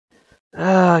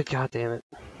Ah, god damn it.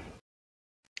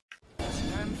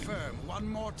 Stand firm one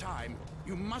more time.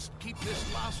 You must keep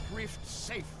this last rift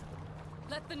safe.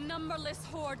 Let the numberless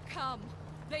horde come.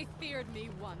 They feared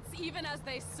me once, even as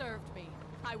they served me.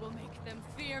 I will make them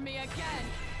fear me again.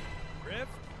 Rift?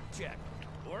 Check.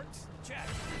 Orcs? Check.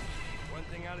 One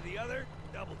thing out of the other?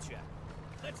 Double check.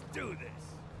 Let's do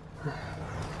this.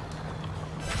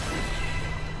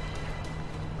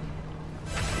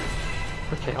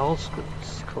 Okay, all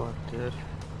scripts collected.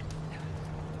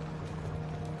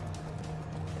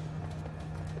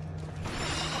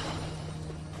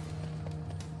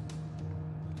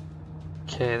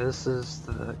 Okay, this is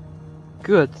the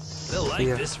good They'll like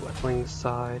this one.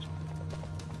 Side.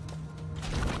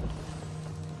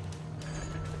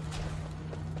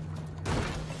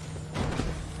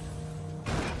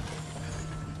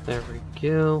 There we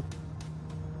go.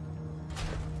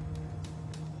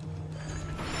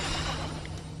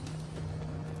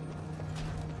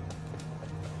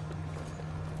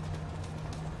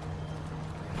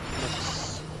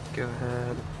 Let's go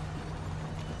ahead.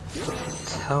 Put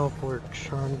the teleport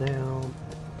charm down.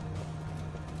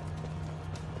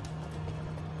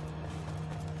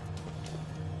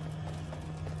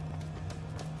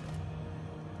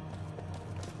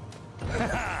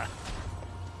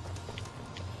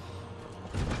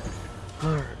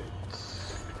 Alright.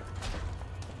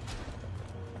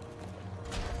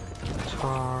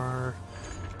 Tar.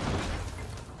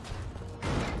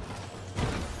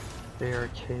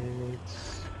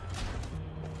 Barricades.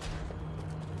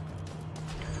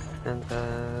 And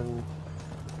then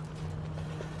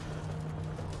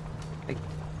I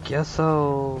guess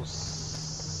I'll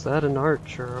set an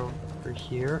archer over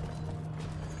here.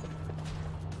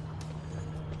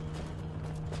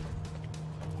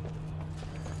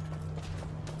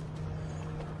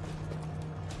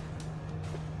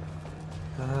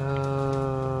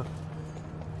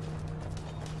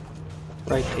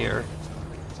 Right here.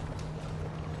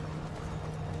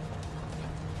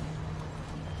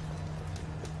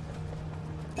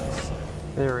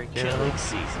 There we go. Killing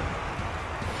season.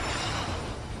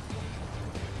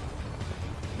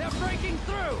 They're breaking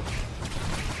through.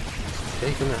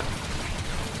 Take him out.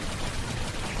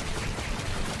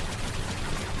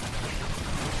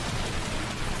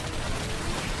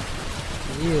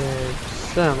 Yeah,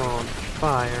 set him on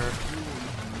fire.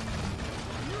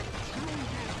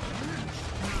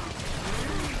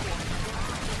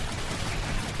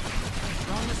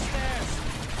 On the stairs.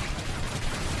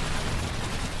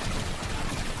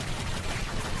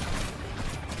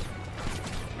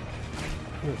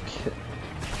 Okay.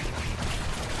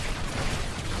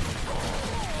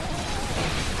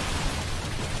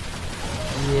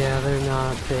 Yeah, they're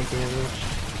not taking as much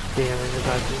damage as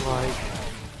I'd like.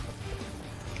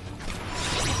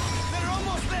 They're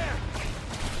almost there.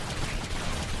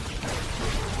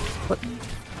 What?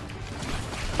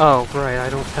 Oh, right, I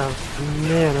don't have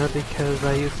mana because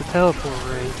I used the teleport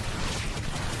ring.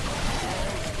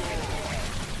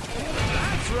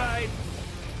 That's right.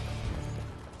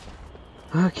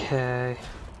 Okay.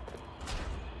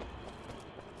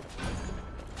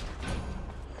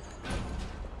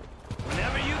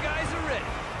 Whenever you guys are ready.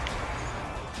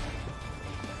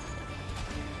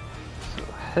 So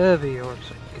heavy orcs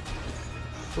are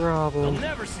a problem. They'll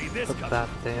never see this Put coming. that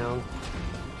down.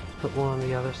 Put one on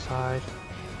the other side.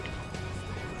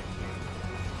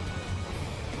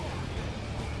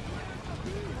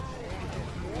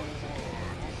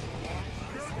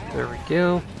 There we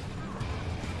go.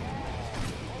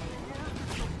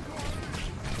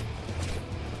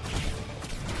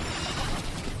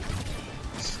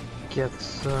 Let's get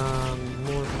some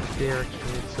more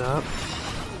barricades up.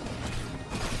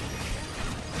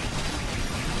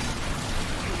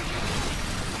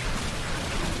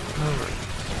 Alright.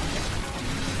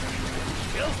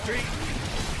 Kill streak.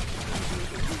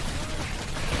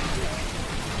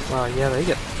 Wow, yeah, they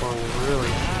get flung really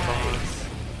far. Nice.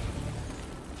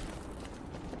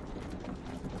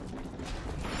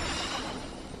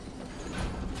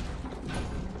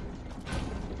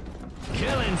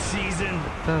 Killing season.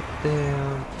 That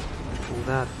down. And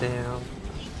that down.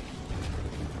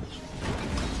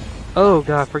 Oh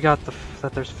god, I forgot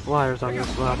that there's flyers on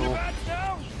this level.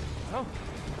 Oh,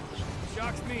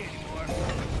 shocks me anymore.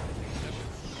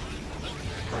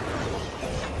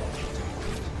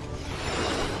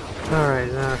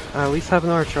 Alright, at least have an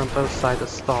archer on both sides to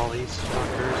stall these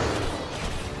fuckers.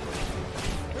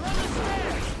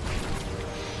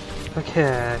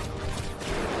 Okay.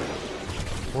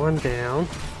 One down.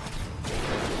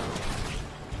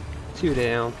 Two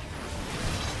down.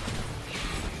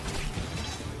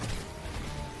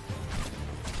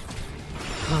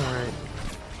 Alright.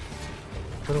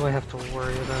 What do I have to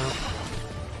worry about?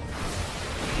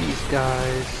 These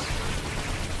guys.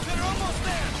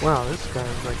 Wow, this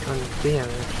guy's like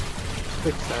undamaged.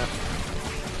 Fix that.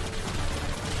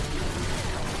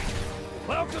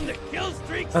 Welcome to Kill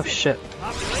Streak Oh City. shit.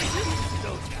 Population?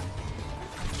 Doja.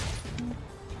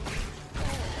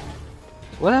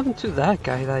 What happened to that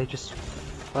guy that I just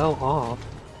fell off?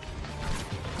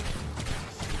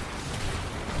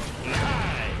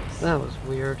 Nice. That was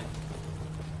weird.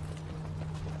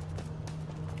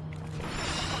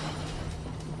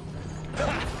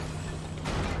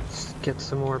 Let's get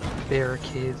some more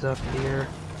barricades up here.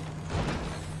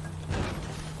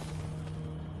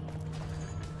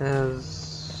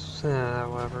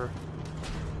 However.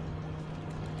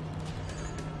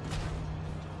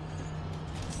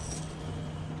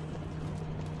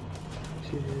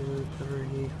 Two,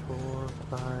 three, 4,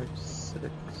 5,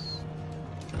 6.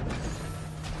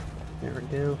 There we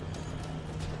go.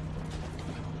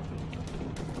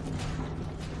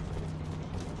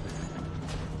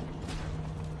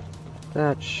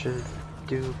 That should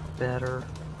do better.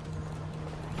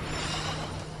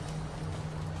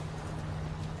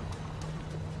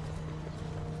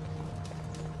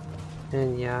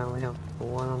 And yeah, I only have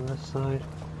one on this side.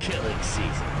 Killing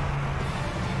season.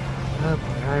 Oh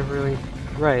boy, I really...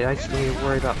 Right, I still need to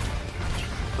worry about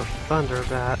the thunder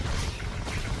bat.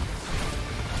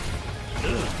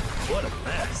 Ugh, what a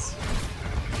mess.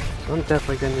 So I'm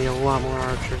definitely gonna need a lot more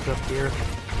archers up here.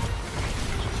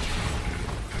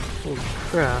 Holy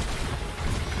crap.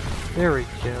 There we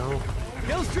go.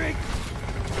 Kill streak.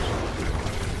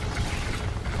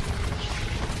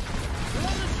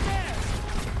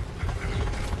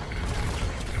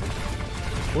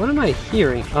 What am I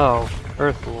hearing? Oh,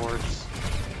 Earth Lords.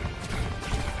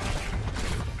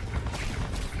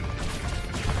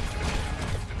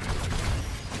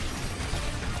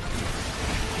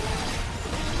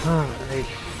 Alright.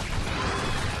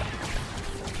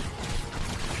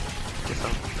 Guess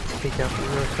I'll take out the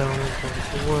Earth Elements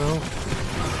as well.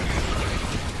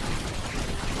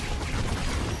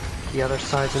 The other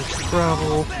side's in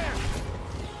trouble.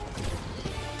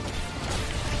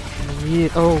 Yeah,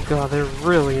 oh god, they're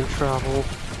really in trouble.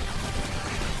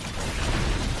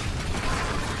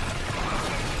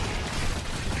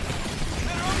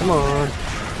 Come on.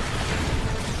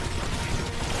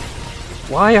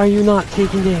 Why are you not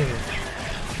taking damage?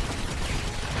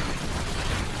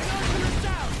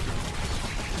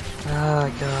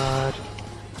 Ah, god.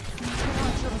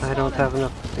 I don't have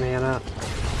enough mana.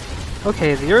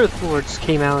 Okay, the Earth Lords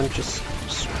came out and just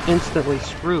instantly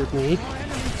screwed me.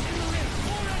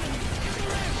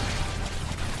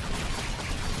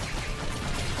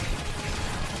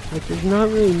 Like, there's not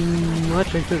really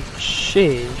much I could have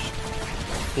changed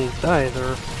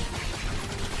either.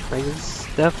 Like, it's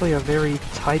definitely a very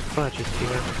tight budget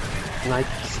here. And I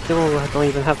still don't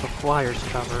even have the flyers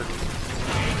covered.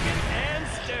 And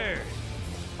stirred.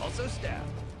 Also stabbed.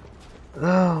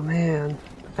 Oh man.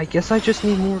 I guess I just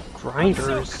need more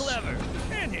grinders. So clever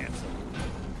and handsome.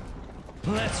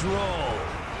 Let's roll.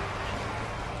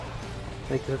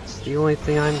 Like, that's the only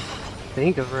thing I'm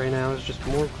think of right now is just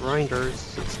more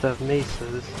grinders instead of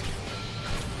maces.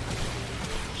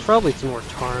 Probably some more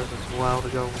tars as well to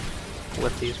go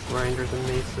with these grinders and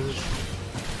maces.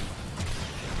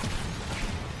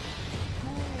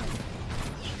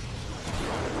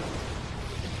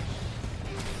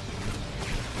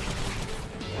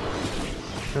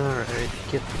 Alright,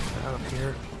 get this out of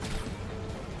here.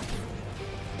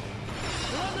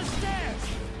 We're on the stairs.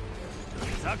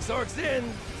 Sucks Orcs in,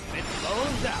 spit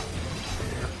bones out.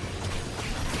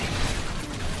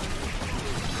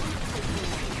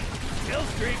 Kill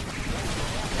streak.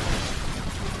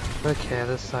 Okay,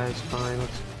 this side's fine.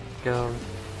 Let's go.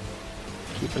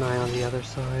 Keep an eye on the other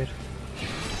side.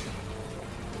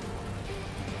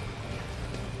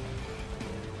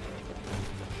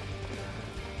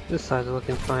 This side's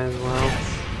looking fine as well.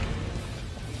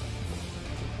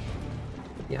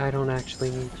 Yeah, I don't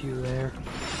actually need you there.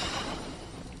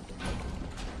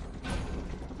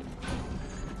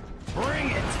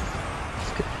 Bring it.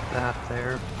 Let's get that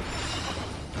there.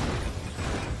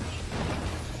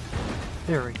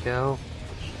 There we go.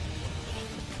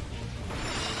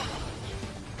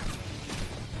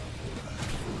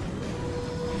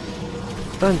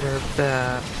 Thunder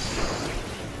bats.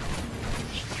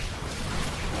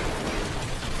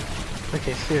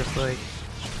 Okay, seriously.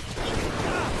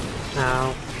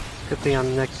 Now, good thing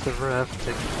I'm next to Rift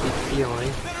to keep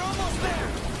healing.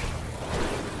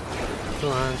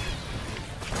 Come on.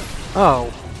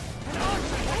 Oh.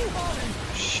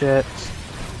 Shit.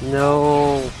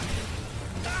 No.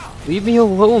 Leave me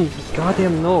alone,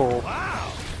 goddamn no.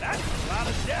 Wow, that's a lot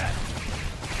of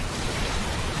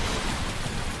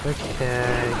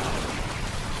Okay.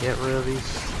 Get rid of these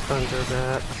thunder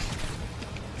bats.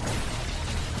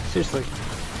 Seriously,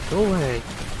 go away.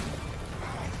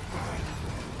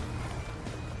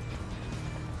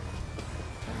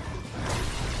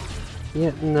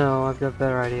 Yeah, no, I've got a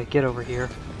better idea. Get over here.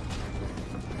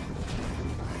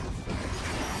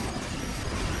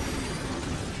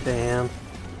 Bam.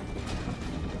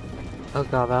 Oh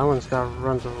god, that one's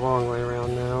runs a long way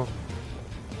around now.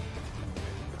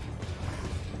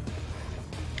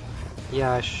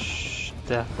 Yeah, I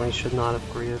definitely should not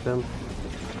have greeted them.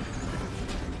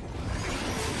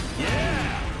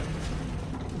 Yeah.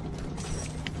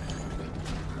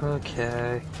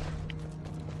 Okay.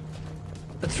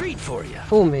 A treat for you.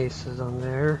 Full maces on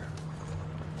there.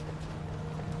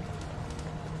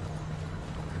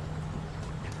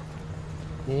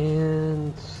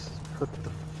 And put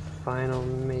the final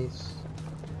mace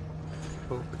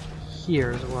over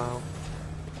here as well.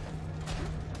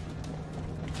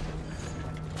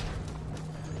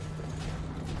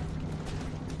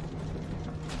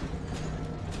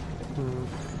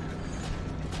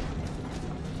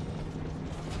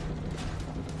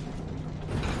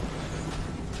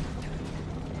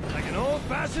 Like an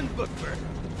old-fashioned book burner,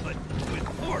 but with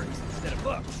orcs instead of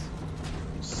books.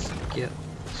 Let's get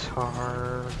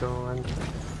tar going.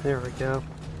 There we go.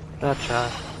 That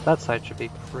side should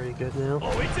be pretty good now.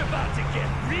 Oh, it's about to get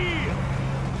real.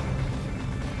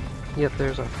 Yep,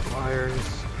 there's our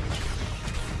flyers.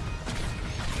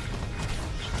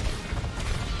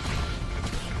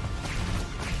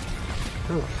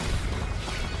 Oh.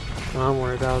 All I'm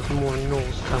worried about is more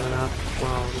gnolls coming up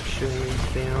while I'm shooting these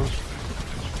down.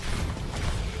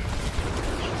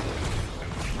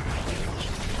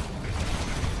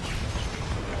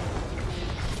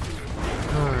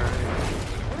 Alright.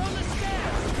 We're on the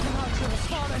stairs! The archer has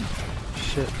fallen!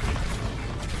 Shit.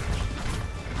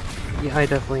 Yeah, I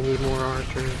definitely need more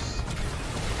archers.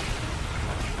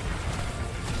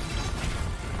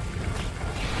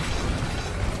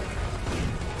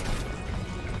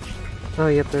 Oh,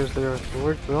 yep, there's the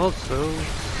Earthlord, but also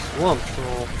Swamp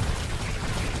Troll.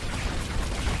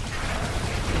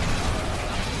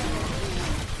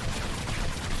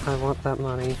 I want that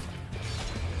money.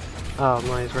 Oh,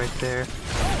 money's right there.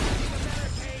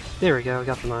 There we go,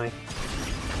 got the money.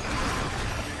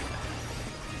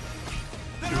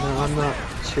 No, I'm not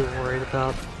too worried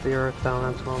about the Earth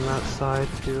Elemental on that side.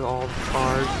 Do all the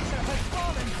cards.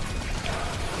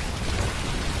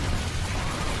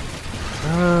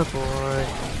 Oh boy.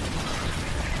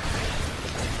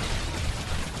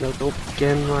 No, don't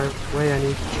get in my way. I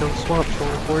need to kill Swamp Troll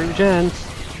before he gens.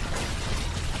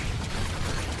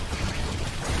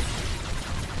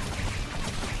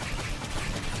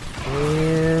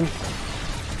 And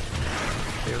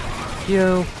there we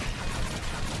go.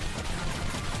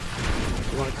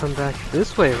 You want to come back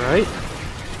this way, right?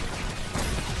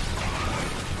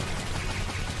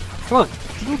 Come on,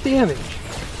 deal damage.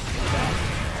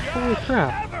 Holy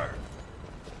crap.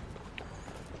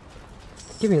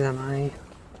 Give me that money.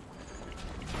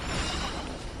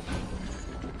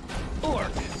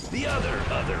 Orc, the other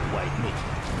white meat.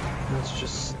 Let's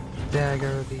just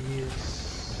stagger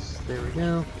these. There we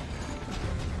go.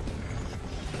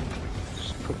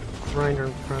 Just put the grinder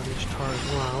in front of each tar as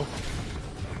well.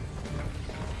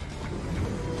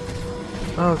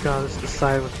 Oh god, it's the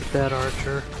side with the dead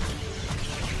archer.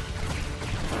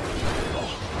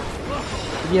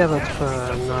 Yeah, let's put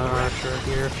another archer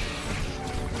here.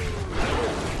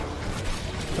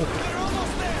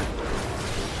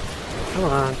 Come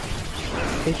on.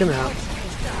 Take him out.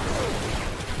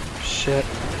 Shit.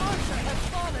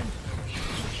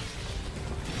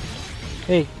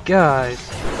 Hey, guys.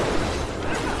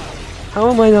 How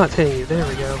am I not hitting you? There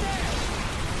we go.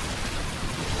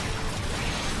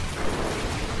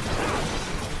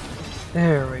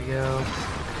 There we go.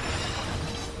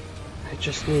 I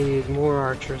just need more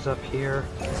archers up here.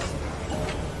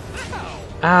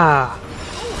 Ah!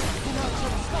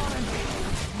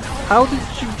 How did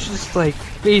you just, like,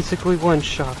 basically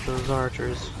one-shot those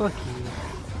archers? Fuck you.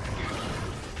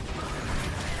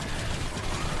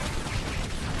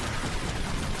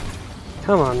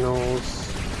 Come on, Gnolls.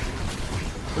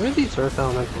 What are these Earth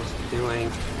Elementals doing?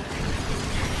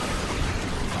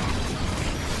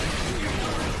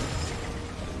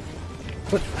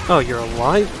 What? Oh, you're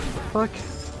alive? What the fuck?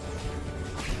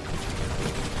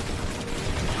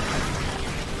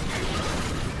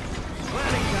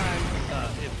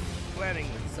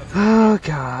 Oh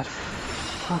god.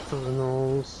 Fuck those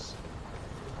Gnolls.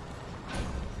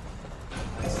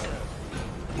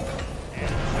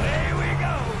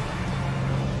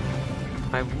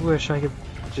 I wish I could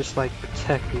just like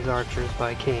protect these archers, but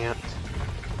I can't.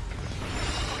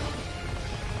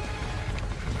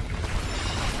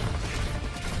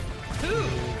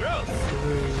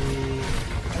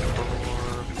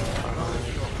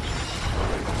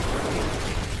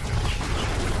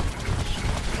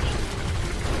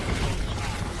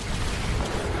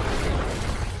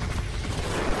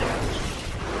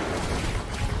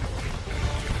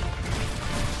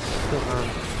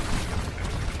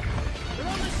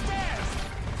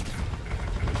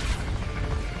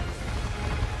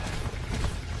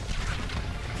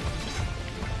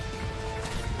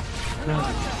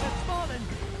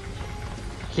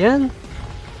 Again?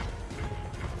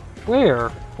 Where?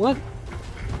 What?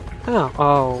 How?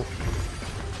 Oh.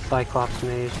 Cyclops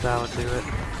mage, that would do it.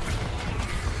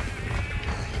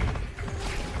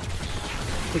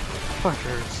 Big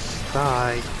fuckers,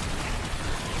 die.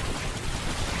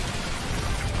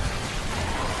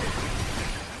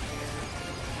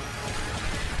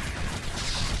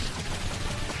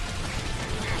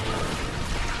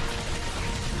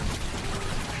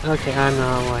 Okay, I'm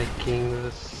not liking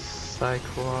this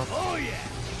Cyclops. Oh yeah!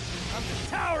 I'm the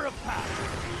Tower of Power!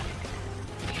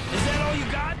 Is that all you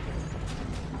got?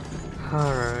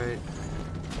 Alright.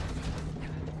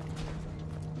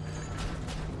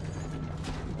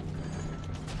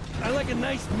 I like a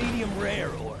nice medium rare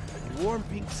or a warm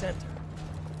pink center.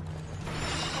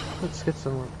 Let's get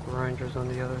some more grinders on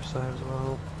the other side as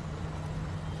well.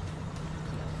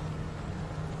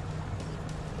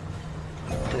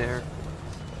 There.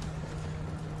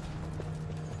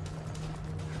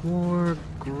 More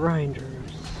grinders.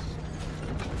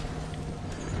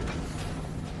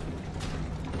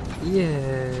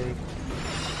 Yay.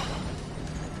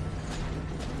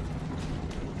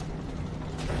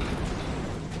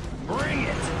 Bring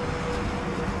it!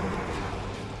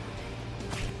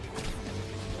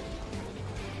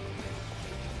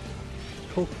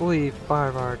 Hopefully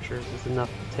 5 archers is enough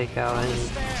to take out any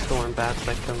storm bats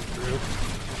that come through.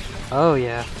 Oh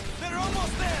yeah. They're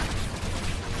almost there!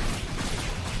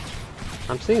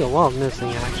 I'm seeing a lot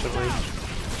missing actually.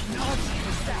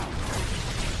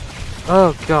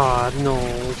 Oh god,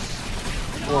 Gnolls.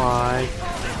 Why?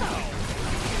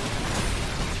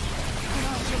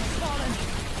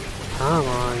 Come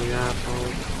on, you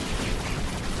assholes.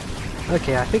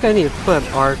 Okay, I think I need to put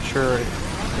an archer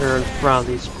in front of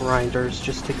these grinders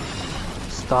just to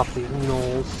stop these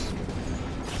Gnolls.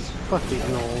 Fuck these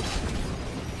Gnolls.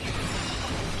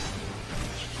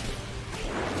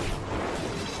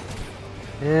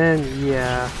 And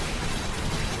yeah,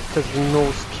 because the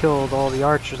Gnolls killed all the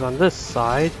archers on this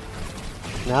side,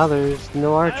 now there's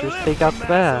no archers to take out the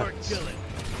bats.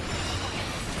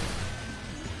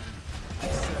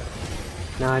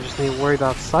 Now I just need to worry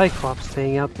about Cyclops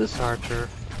taking out this archer.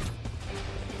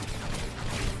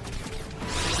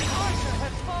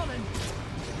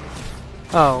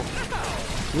 Oh,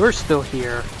 you're still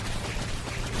here.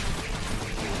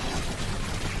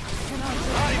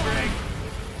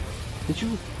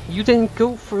 You didn't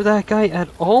go for that guy at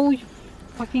all, you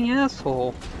fucking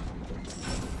asshole.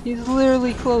 He's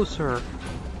literally closer.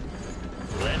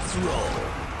 Let's roll.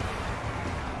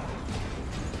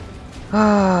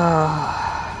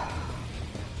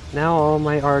 Now all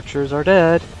my archers are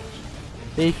dead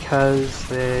because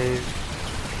they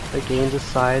again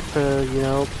decide to, you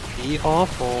know, be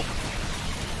awful.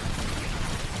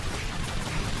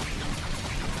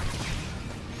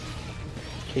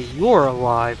 Okay, you're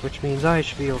alive, which means I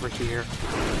should be over here.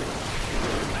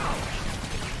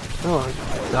 Oh,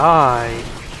 die.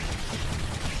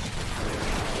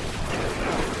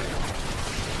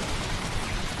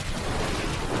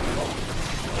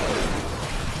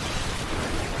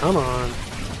 Come on.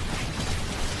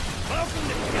 Welcome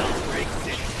to Hellbreak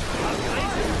City.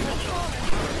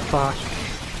 Fuck.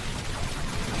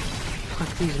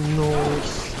 Fuck these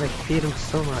Gnolls. I hate them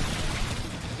so much.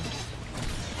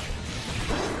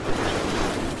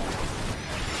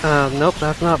 Nope,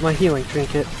 that's not my healing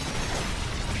trinket.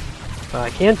 But I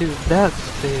can do that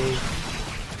to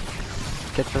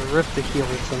get the rift to heal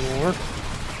me some more.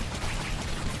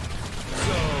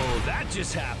 So, that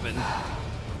just happened.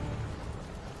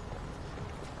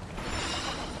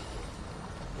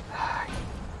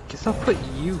 Guess I'll put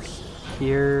you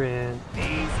here and... These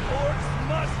orcs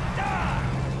must die!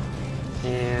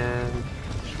 And...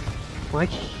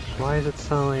 Why is it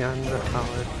suddenly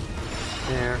underpowered?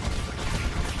 There.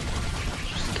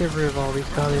 Just get rid of all these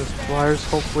goddamn flyers,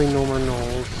 hopefully no more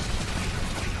Gnolls.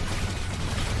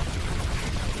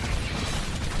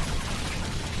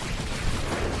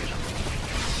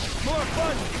 More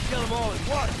fun when you kill them all at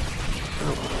once!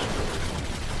 Oh.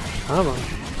 Come on.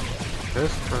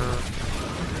 Christopher.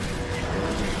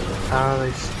 How are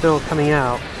they still coming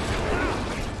out?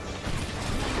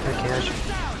 Okay, I should...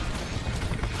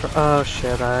 Oh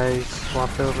shit, I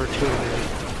swapped over to it.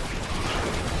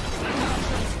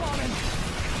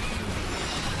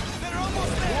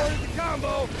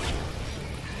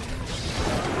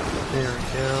 There we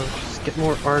go. Just get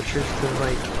more archers to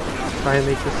like try and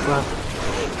make this last.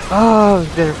 Oh,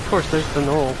 there! Of course, there's the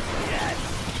Gnoll.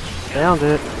 Found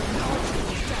it.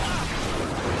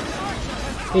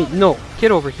 Hey, no!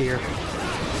 Get over here!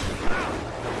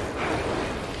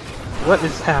 What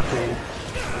is happening?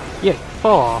 Yeah,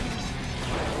 fall off.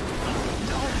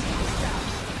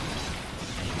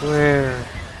 Where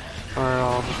are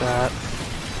all the bats?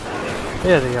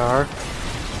 There they are.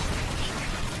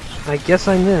 I guess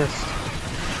I missed.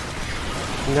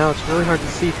 Now it's really hard to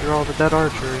see through all the dead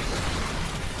archers.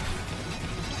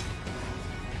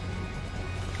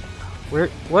 Where?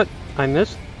 What? I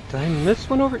missed? Did I miss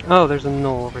one over? Oh, there's a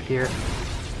gnoll over here.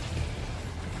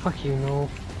 Fuck you, gnoll.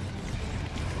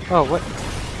 Oh, what?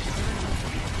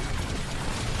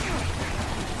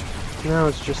 Now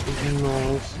it's just these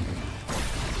gnolls.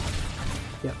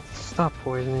 Yeah, stop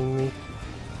poisoning me.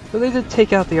 So they did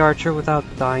take out the archer without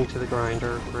dying to the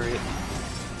grinder. Great.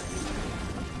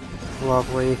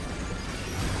 Lovely.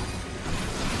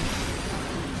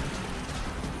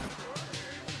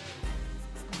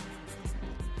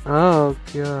 Oh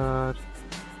god.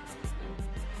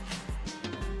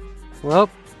 Well,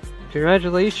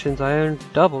 congratulations, I earned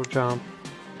double jump.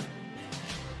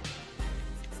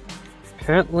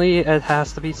 Apparently it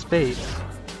has to be space.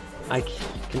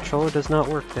 Controller does not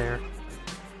work there.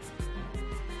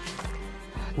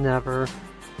 Never.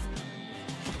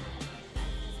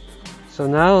 So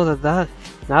now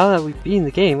that we've beaten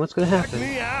the game, what's gonna happen? Check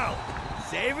me out!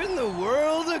 Saving the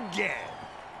world again!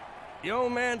 The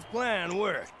old man's plan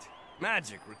worked.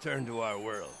 Magic returned to our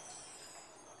world.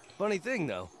 Funny thing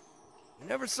though, we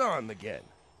never saw him again.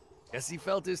 Guess he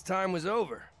felt his time was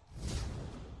over.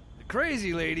 The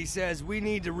crazy lady says we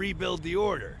need to rebuild the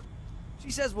order.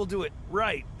 She says we'll do it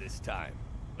right this time,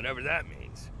 whatever that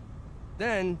means.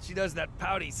 Then she does that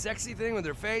pouty, sexy thing with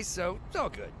her face, so it's all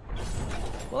good.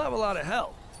 We'll have a lot of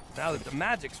help. Now that the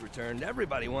magic's returned,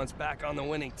 everybody wants back on the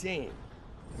winning team.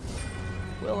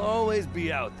 We'll always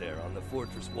be out there on the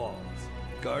fortress walls,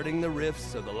 guarding the rifts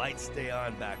so the lights stay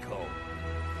on back home.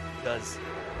 Because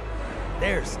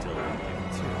they're still out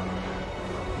there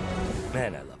too.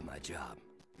 Man, I love my job.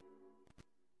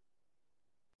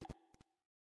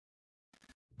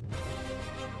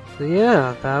 So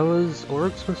yeah, that was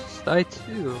Orcs vs. Die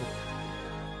 2.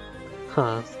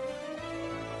 Huh.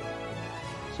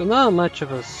 So not much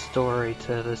of a story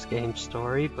to this game's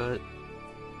story, but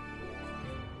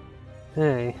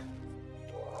hey,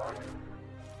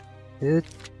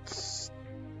 it's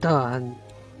done.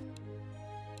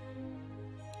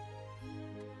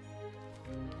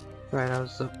 Right, I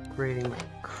was upgrading my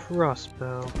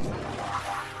crossbow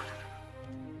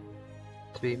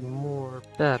to be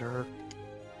better.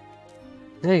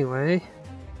 Anyway,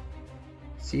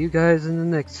 see you guys in the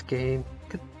next game.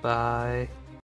 Goodbye.